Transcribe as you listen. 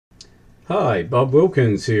Hi, Bob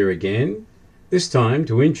Wilkins here again, this time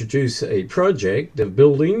to introduce a project of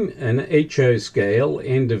building an HO scale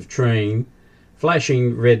end of train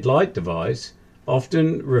flashing red light device,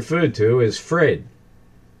 often referred to as FRED.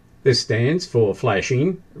 This stands for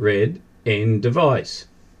Flashing Red End Device.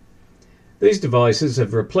 These devices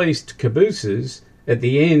have replaced cabooses at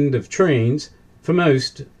the end of trains for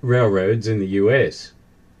most railroads in the US.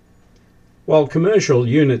 While commercial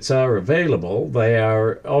units are available, they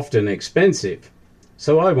are often expensive,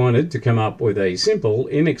 so I wanted to come up with a simple,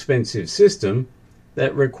 inexpensive system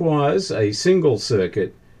that requires a single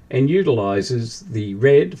circuit and utilizes the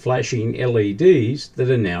red flashing LEDs that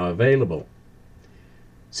are now available.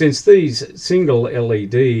 Since these single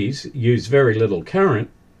LEDs use very little current,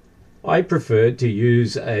 I preferred to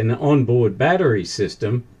use an onboard battery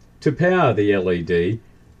system to power the LED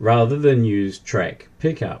rather than use track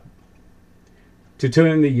pickup. To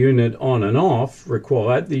turn the unit on and off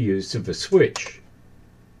required the use of a switch.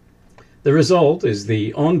 The result is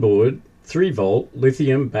the onboard 3-volt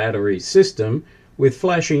lithium battery system with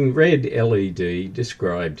flashing red LED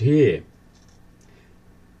described here.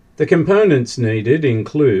 The components needed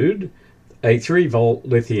include a 3-volt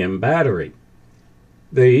lithium battery.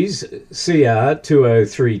 These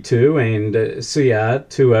CR2032 and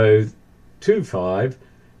CR2025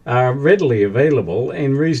 are readily available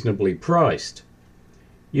and reasonably priced.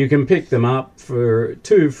 You can pick them up for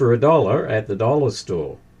 $2 for $1 at the dollar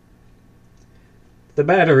store. The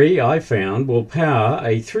battery, I found, will power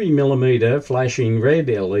a 3mm flashing red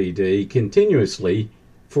LED continuously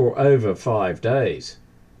for over 5 days.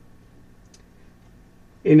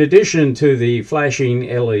 In addition to the flashing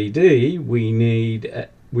LED, we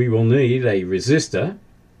will need a resistor,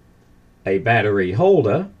 a battery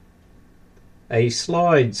holder, a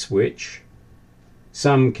slide switch,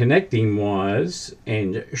 some connecting wires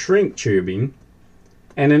and shrink tubing,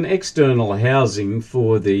 and an external housing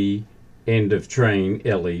for the end of train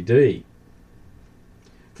LED.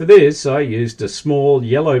 For this, I used a small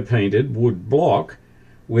yellow painted wood block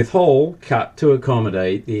with hole cut to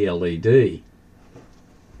accommodate the LED.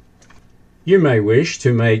 You may wish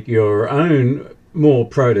to make your own more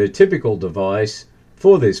prototypical device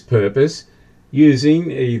for this purpose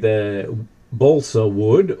using either balsa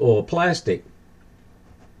wood or plastic.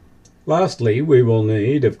 Lastly, we will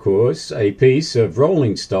need, of course, a piece of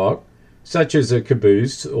rolling stock, such as a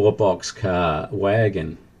caboose or boxcar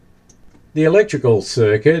wagon. The electrical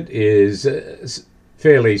circuit is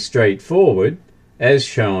fairly straightforward, as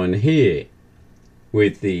shown here,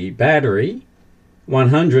 with the battery,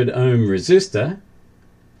 100 ohm resistor,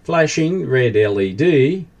 flashing red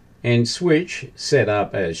LED, and switch set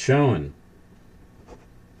up as shown.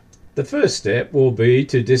 The first step will be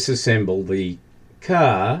to disassemble the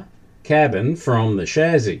car cabin from the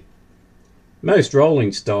chassis. Most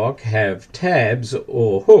rolling stock have tabs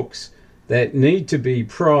or hooks that need to be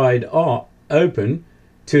pried open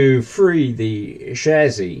to free the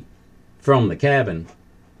chassis from the cabin.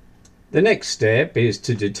 The next step is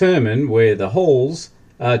to determine where the holes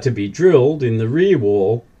are to be drilled in the rear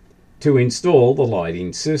wall to install the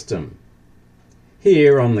lighting system.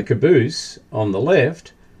 Here on the caboose, on the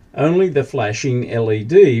left, only the flashing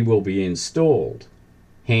LED will be installed.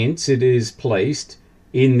 Hence, it is placed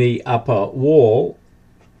in the upper wall.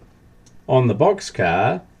 On the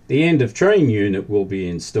boxcar, the end of train unit will be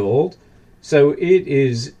installed, so it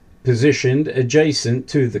is positioned adjacent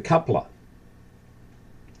to the coupler.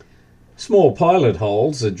 Small pilot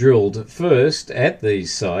holes are drilled first at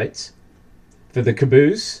these sites. For the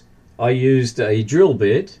caboose, I used a drill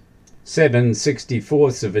bit,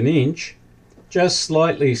 7/64 of an inch, just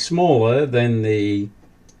slightly smaller than the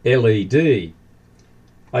LED.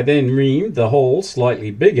 I then reamed the hole slightly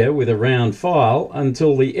bigger with a round file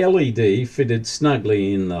until the LED fitted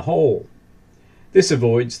snugly in the hole. This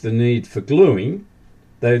avoids the need for gluing,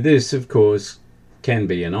 though this, of course, can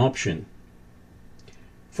be an option.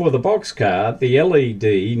 For the boxcar, the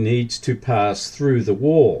LED needs to pass through the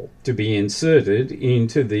wall to be inserted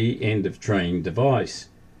into the end of train device.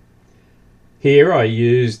 Here I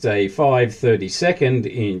used a 5/32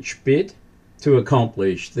 inch bit to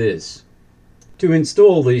accomplish this. To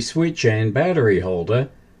install the switch and battery holder,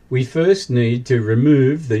 we first need to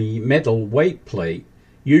remove the metal weight plate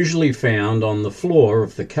usually found on the floor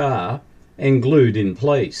of the car and glued in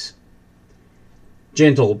place.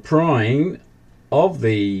 Gentle prying of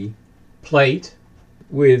the plate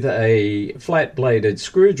with a flat-bladed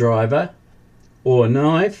screwdriver or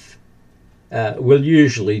knife will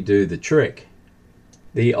usually do the trick.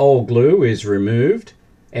 The old glue is removed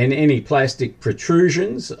and any plastic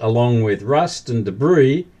protrusions along with rust and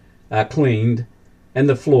debris are cleaned and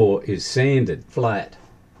the floor is sanded flat.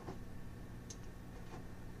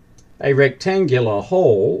 A rectangular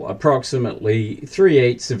hole approximately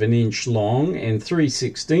 3/8 of an inch long and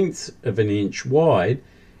 3/16 of an inch wide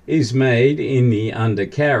is made in the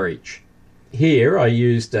undercarriage. Here I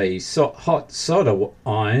used a hot solder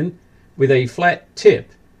iron with a flat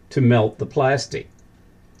tip to melt the plastic.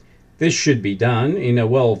 This should be done in a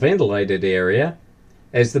well ventilated area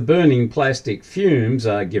as the burning plastic fumes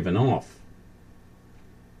are given off.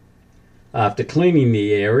 After cleaning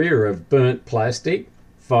the area of burnt plastic,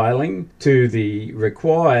 filing to the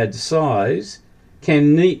required size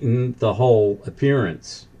can neaten the whole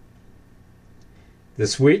appearance. The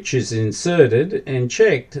switch is inserted and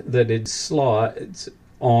checked that it slides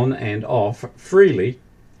on and off freely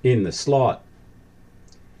in the slot.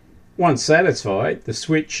 Once satisfied, the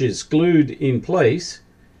switch is glued in place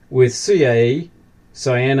with Ca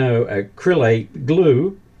cyanoacrylate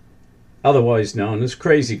glue, otherwise known as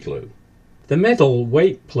crazy glue. The metal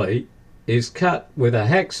weight plate is cut with a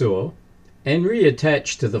hacksaw and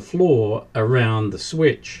reattached to the floor around the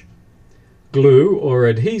switch. Glue or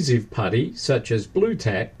adhesive putty, such as blue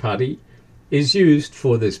tack putty, is used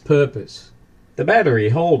for this purpose. The battery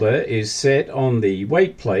holder is set on the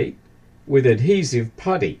weight plate with adhesive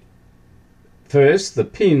putty. First, the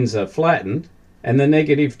pins are flattened and the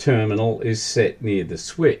negative terminal is set near the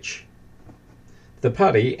switch. The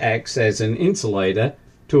putty acts as an insulator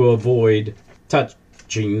to avoid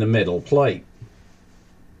touching the metal plate.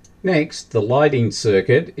 Next, the lighting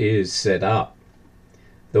circuit is set up.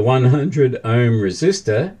 The 100 ohm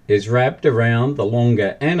resistor is wrapped around the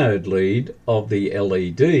longer anode lead of the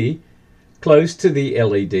LED close to the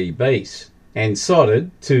LED base and soldered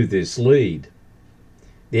to this lead.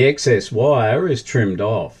 The excess wire is trimmed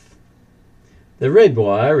off. The red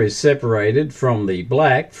wire is separated from the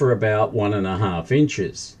black for about 1.5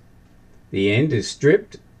 inches. The end is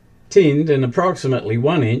stripped, tinned, and approximately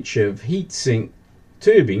 1 inch of heatsink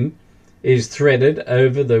tubing is threaded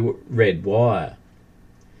over the red wire.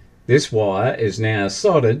 This wire is now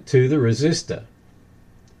soldered to the resistor.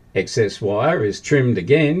 Excess wire is trimmed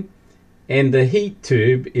again and the heat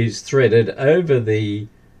tube is threaded over the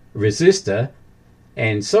resistor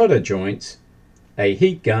and solder joints. A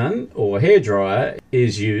heat gun or hairdryer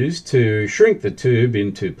is used to shrink the tube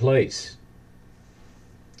into place.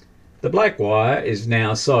 The black wire is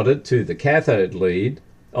now soldered to the cathode lead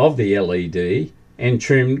of the LED and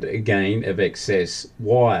trimmed again of excess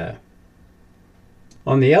wire.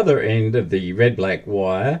 On the other end of the red-black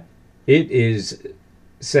wire, it is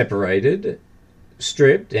separated,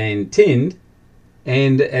 stripped and tinned,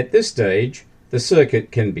 and at this stage the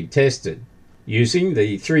circuit can be tested. Using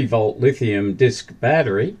the 3-volt lithium disc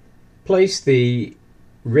battery, place the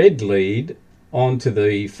red lead onto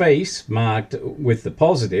the face marked with the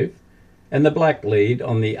positive and the black lead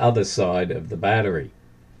on the other side of the battery.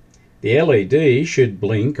 The LED should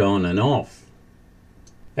blink on and off.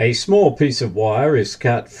 A small piece of wire is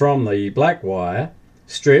cut from the black wire,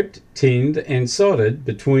 stripped, tinned and soldered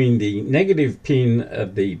between the negative pin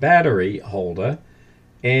of the battery holder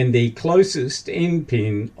and the closest end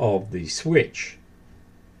pin of the switch.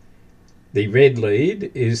 The red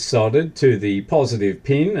lead is soldered to the positive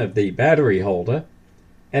pin of the battery holder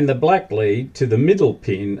and the black lead to the middle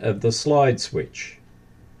pin of the slide switch.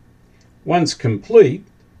 Once complete,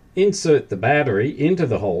 insert the battery into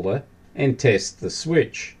the holder and test the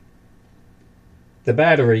switch. The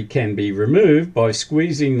battery can be removed by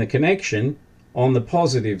squeezing the connection on the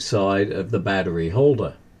positive side of the battery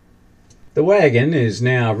holder. The wagon is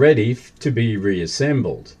now ready to be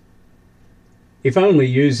reassembled. If only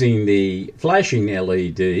using the flashing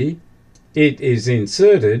LED, it is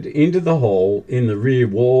inserted into the hole in the rear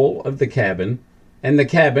wall of the cabin and the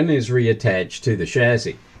cabin is reattached to the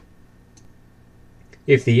chassis.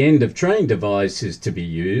 If the end of train device is to be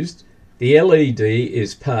used, the LED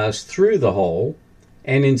is passed through the hole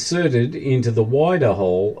and inserted into the wider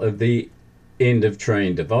hole of the end of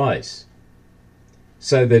train device,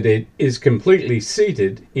 so that it is completely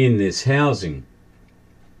seated in this housing.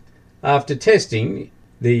 After testing,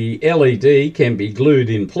 the LED can be glued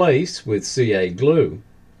in place with Ca glue.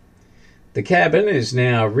 The cabin is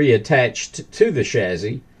now reattached to the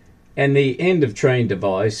chassis and the end of train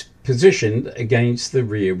device positioned against the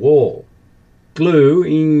rear wall.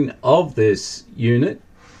 Gluing of this unit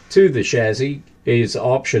to the chassis is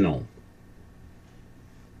optional.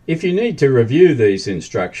 If you need to review these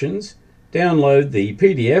instructions, download the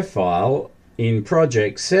PDF file in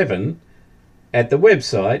Project 7 at the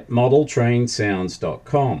website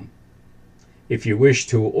modeltrainsounds.com. If you wish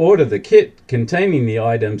to order the kit containing the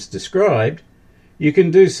items described, you can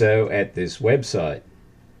do so at this website.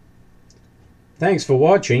 Thanks for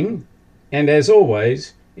watching, and as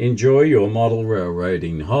always, enjoy your model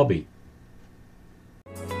railroading hobby.